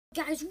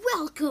Guys,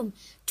 welcome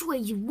to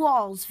a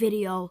Walls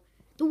video.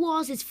 The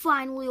Walls is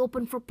finally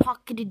open for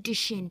Pocket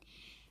Edition.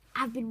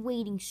 I've been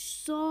waiting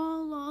so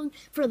long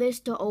for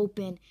this to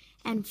open,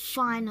 and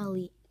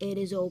finally it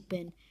is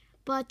open.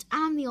 But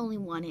I'm the only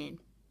one in.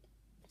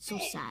 So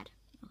sad.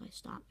 Okay,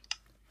 stop.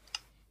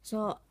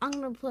 So I'm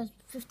gonna play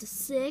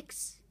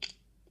 56.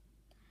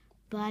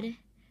 But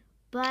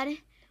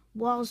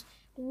Walls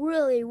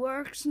really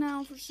works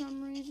now for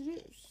some reason.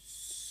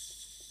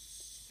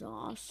 It's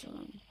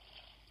awesome.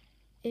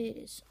 It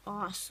is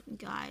awesome,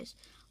 guys.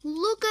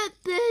 Look at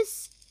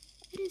this.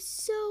 It is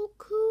so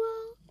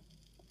cool.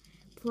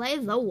 Play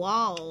the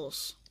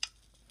Walls.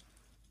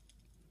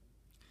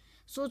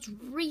 So it's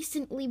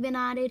recently been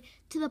added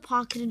to the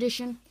Pocket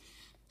Edition.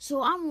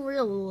 So I'm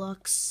real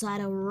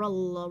excited,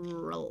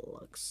 real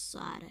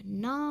excited.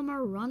 None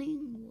are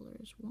running. Well,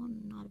 there's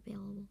one not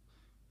available.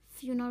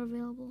 Few not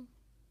available.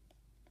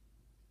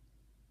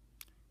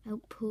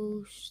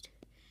 Outpost.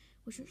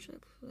 Which one should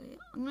I play?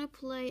 I'm going to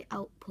play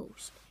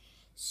Outpost.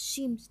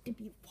 Seems to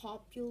be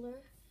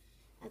popular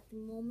at the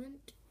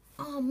moment.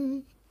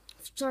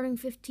 Starting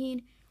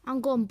 15.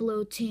 I'm going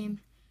blue team.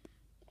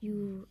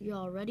 You're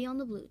already on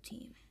the blue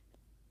team.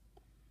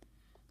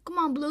 Come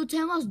on, blue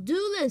team. Let's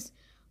do this.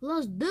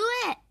 Let's do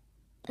it.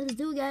 Let's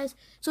do it, guys.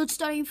 So it's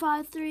starting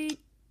 5, 3,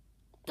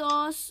 2,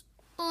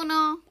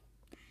 1.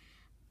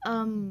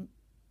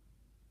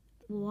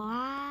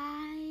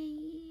 Why?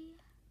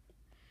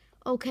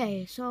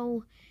 Okay,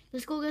 so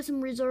let's go get some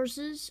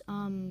resources.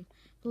 Go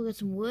get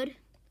some wood.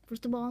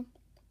 First of all.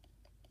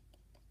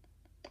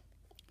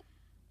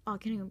 Oh, I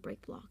can't even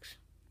break blocks.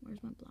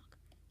 Where's my block?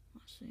 I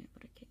see it,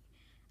 but I can't.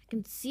 I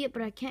can see it,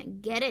 but I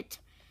can't get it.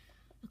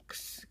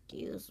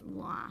 Excuse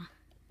me.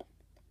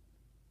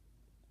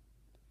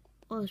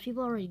 Oh, there's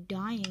people already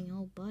dying.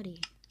 Oh, buddy.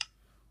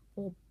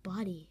 Oh,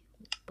 buddy.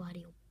 Oh,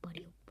 buddy. Oh,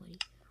 buddy. Oh, buddy.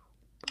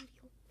 Oh,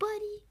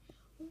 buddy.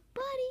 Oh,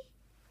 buddy.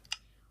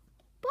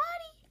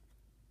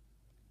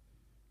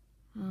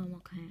 Oh, buddy.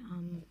 Okay.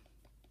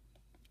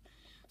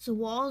 So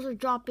walls are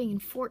dropping in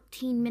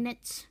 14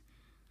 minutes.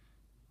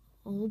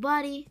 Oh,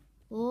 buddy.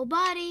 Oh,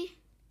 buddy.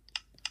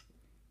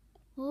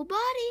 Oh,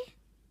 buddy.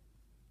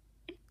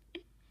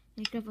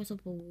 I craft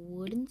myself a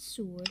wooden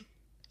sword.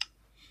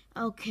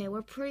 Okay,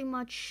 we're pretty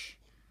much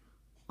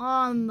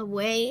on the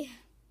way.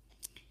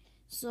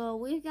 So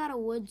we've got a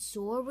wood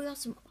sword. We got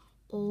some.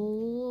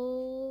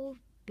 Oh,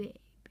 baby.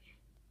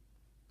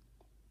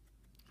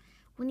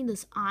 We need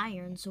this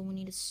iron, so we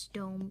need a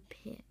stone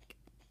pick.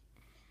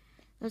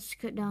 Let's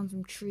cut down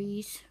some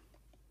trees.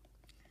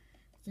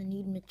 I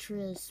need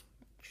matriz.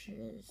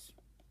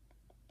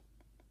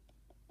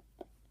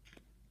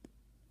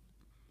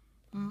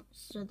 Oh,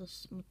 so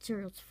this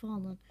material's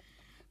fallen.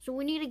 So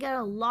we need to get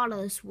a lot of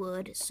this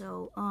wood.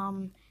 So,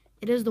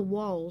 it is the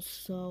walls.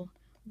 So,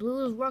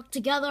 blues work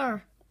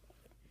together.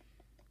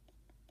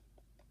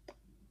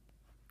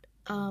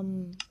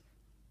 Wow.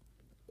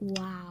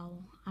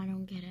 I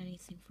don't get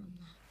anything from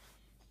that.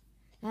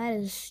 That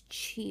is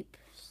cheap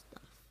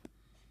stuff.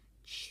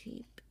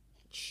 Cheap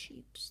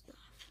stuff.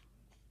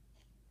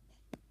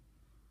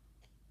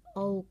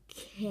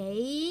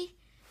 Okay.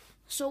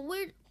 So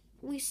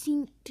we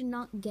seem to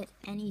not get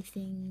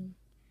anything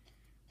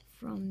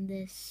from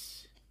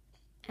this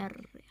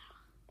area.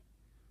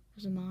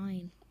 There's a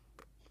mine.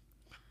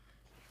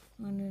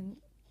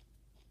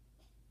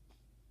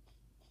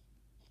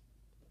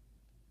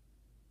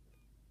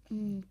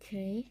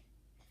 Okay.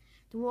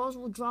 The walls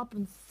will drop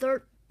in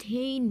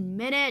 13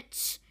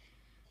 minutes.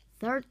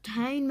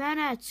 13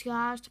 minutes,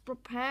 guys, to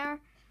prepare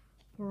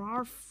for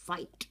our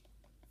fight.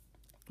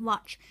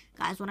 Watch,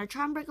 guys, when I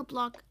try and break a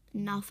block,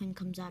 nothing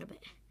comes out of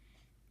it.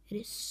 It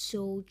is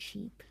so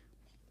cheap.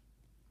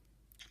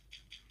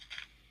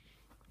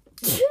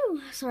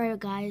 Sorry,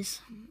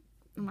 guys.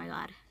 Oh my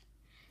god.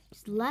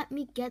 Just let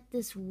me get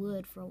this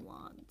wood for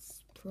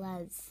once,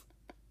 please.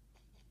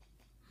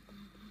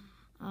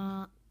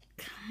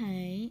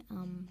 Okay,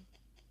 I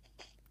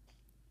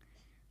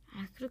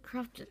could have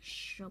crafted a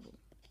shovel.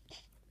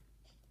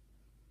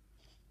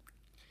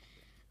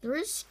 There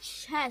is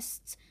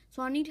chests,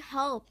 so I need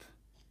help.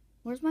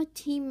 Where's my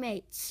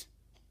teammates?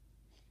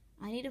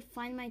 I need to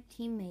find my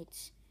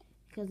teammates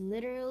because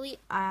literally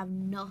I have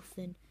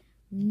nothing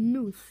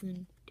to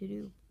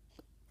do.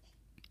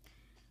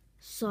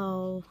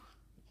 So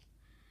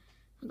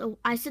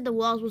I said the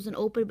walls wasn't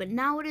open, but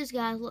now it is,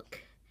 guys.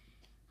 Look,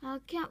 I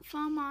can't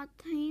find my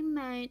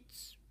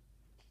teammates.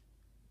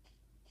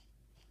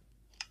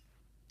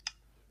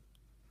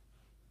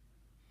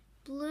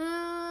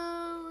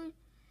 Blue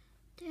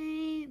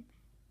team,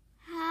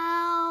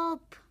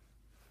 help!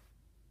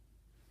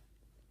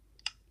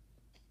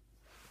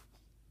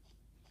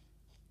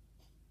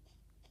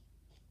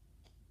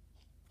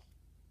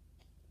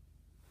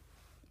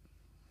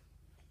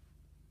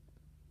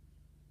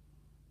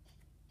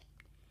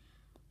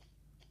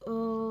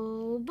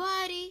 Oh,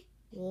 buddy.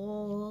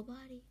 Oh,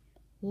 buddy.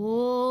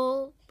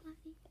 Oh,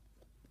 buddy.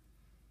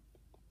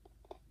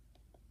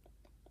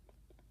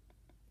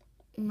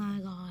 Oh my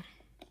god.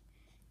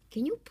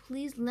 Can you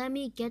please let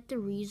me get the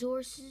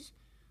resources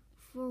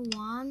for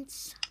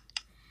once,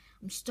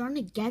 I'm starting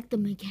to get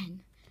them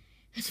again.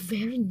 That's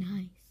very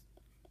nice.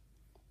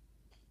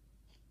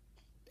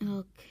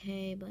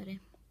 Okay, buddy.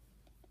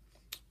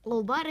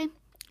 Oh, buddy.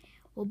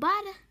 Oh,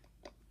 buddy.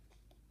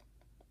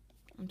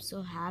 I'm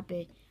so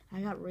happy.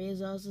 I got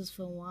resources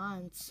for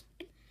once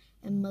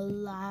in my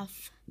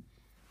life.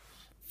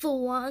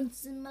 For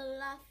once in my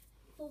life.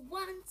 For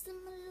once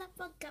in my life,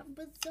 I got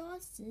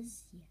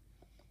resources. Yeah.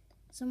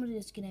 Somebody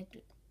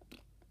disconnected.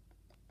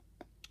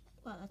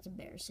 Wow, that's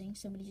embarrassing.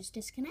 Somebody just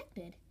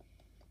disconnected.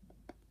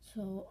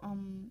 So,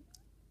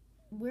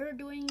 we're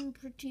doing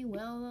pretty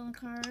well on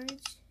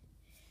cards.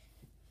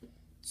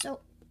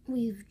 So,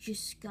 we've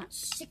just got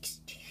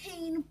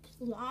 16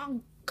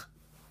 plank.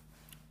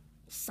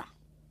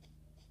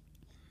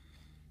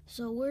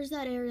 So, where's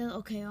that area?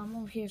 Okay, I'm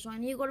over here. So, I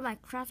need to go to my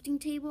crafting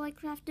table I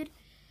crafted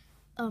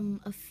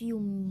a few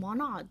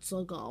months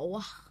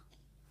ago.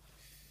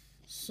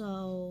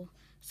 So,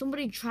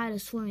 somebody tried to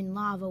swim in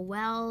lava.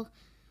 Well,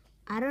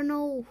 I don't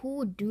know who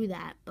would do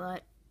that,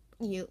 but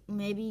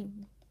maybe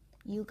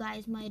you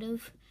guys might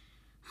have.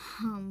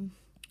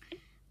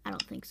 I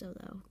don't think so,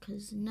 though,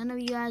 because none of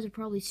you guys are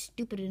probably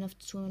stupid enough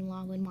to swim in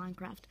lava in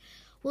Minecraft.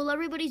 Well,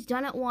 everybody's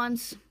done it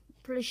once,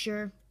 pretty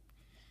sure.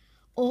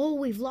 Oh,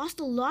 we've lost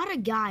a lot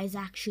of guys,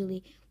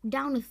 actually. We're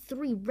down to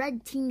 3.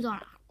 Red team's on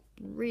a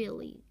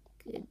really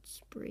good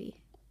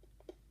spree.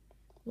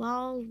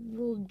 Well,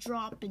 we'll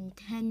drop in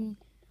 10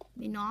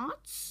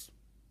 minutes.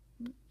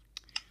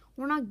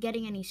 We're not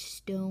getting any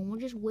stone. We're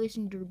just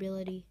wasting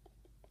durability.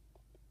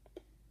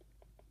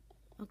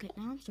 Okay,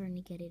 now I'm starting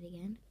to get it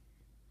again.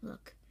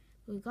 Look,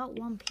 we got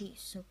 1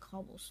 piece of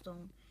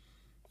cobblestone.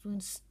 So we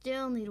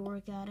still need to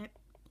work at it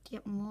to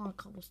get more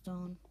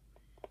cobblestone.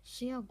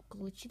 See how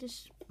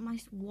glitchy my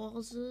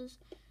walls is?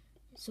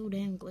 It's so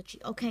damn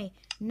glitchy. Okay,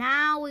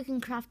 now we can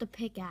craft a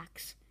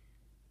pickaxe.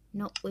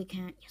 No, we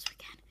can't. Yes, we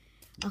can.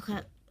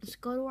 Okay, let's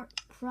go to our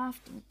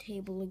crafting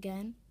table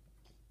again.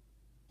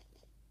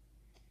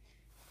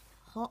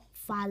 Hot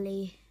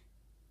Valley.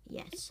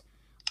 Yes,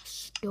 a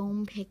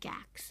stone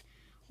pickaxe.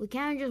 We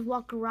can't just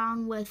walk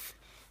around with,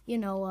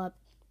 a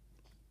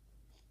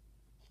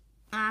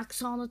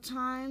axe all the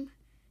time,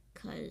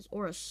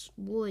 or a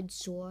wood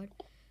sword.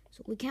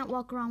 So we can't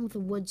walk around with a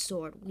wood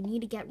sword. We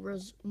need to get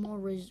more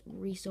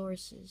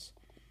resources.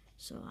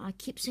 So I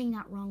keep saying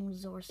that wrong,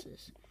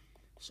 resources.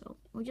 So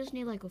we just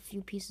need like a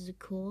few pieces of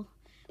coal.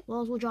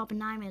 Walls will drop in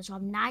 9 minutes. So I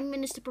have 9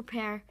 minutes to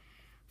prepare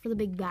for the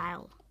big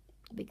battle,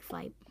 the big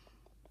fight.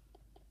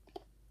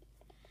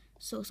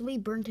 So somebody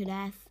burned to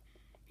death.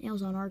 And it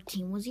was on our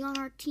team. Was he on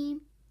our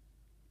team?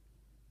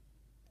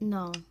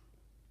 No.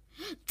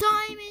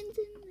 Diamonds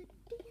in the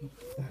deep.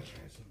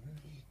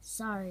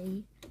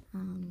 Sorry.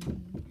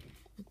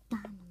 The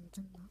diamonds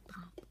in the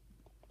top.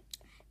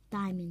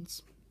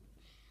 Diamonds.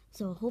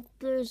 So hope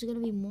there's gonna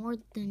be more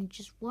than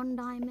just 1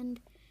 diamond,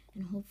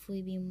 and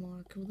hopefully be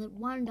more. Cause with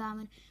 1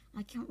 diamond,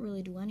 I can't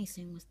really do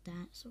anything with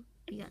that. So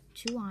we got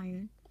 2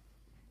 iron.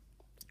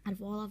 Out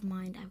of all I've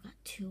mined, I've got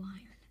 2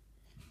 iron.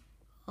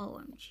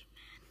 OMG,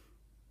 man.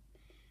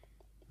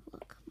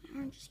 Look, my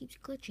iron just keeps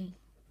glitching.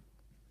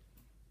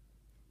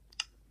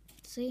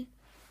 See?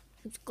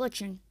 It's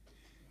glitching.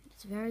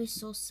 It's very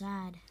so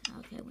sad.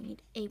 Okay, we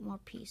need 8 more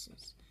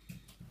pieces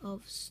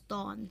of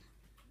stone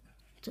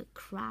to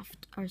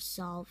craft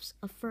ourselves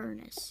a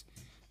furnace.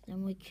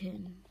 Then we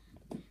can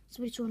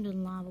switch on to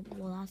lava.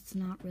 Well, that's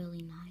not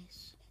really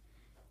nice.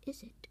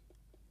 Is it?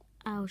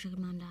 I wish I could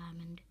mine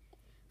diamond.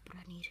 But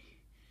I need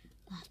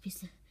last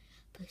piece of...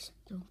 Please,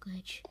 don't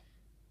glitch.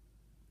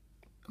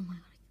 Oh my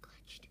god, it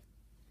glitched.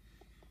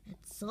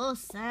 It's so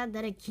sad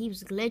that it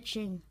keeps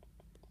glitching.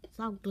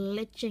 Stop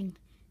glitching.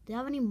 Do you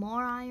have any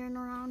more iron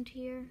around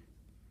here?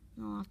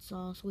 No, that's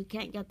all. So we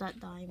can't get that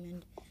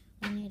diamond.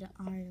 We need an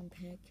iron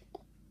pick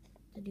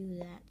to do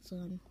that,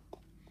 son.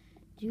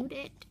 Do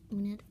that. We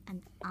need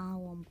an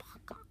iron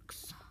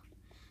pickaxe.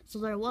 So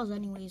there was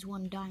anyways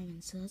 1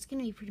 diamond. So that's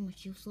gonna be pretty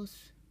much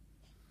useless.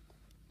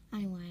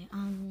 Anyway,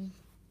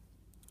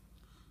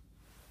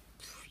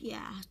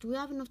 yeah, do we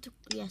have enough to...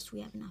 Yes,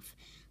 we have enough.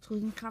 So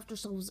we can craft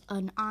ourselves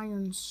an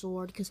iron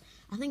sword, because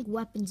I think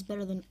weapon's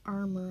better than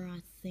armor,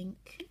 I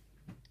think.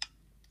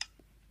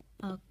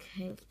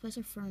 Okay, let's place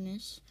our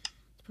furnace.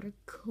 Let's put our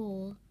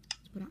coal.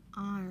 Let's put our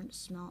iron to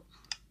smelt.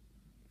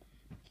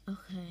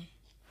 Okay.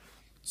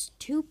 It's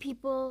 2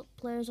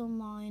 players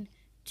online.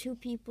 2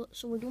 people,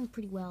 so we're doing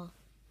pretty well.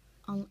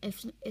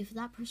 If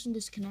that person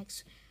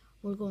disconnects,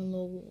 we're going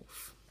low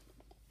wolf.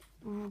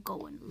 We're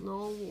going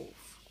low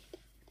wolf.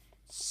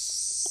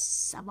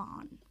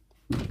 7.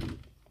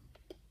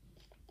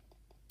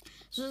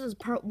 So this is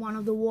part 1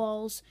 of the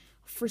walls,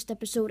 first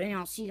episode, and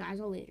I'll see you guys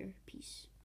all later. Peace.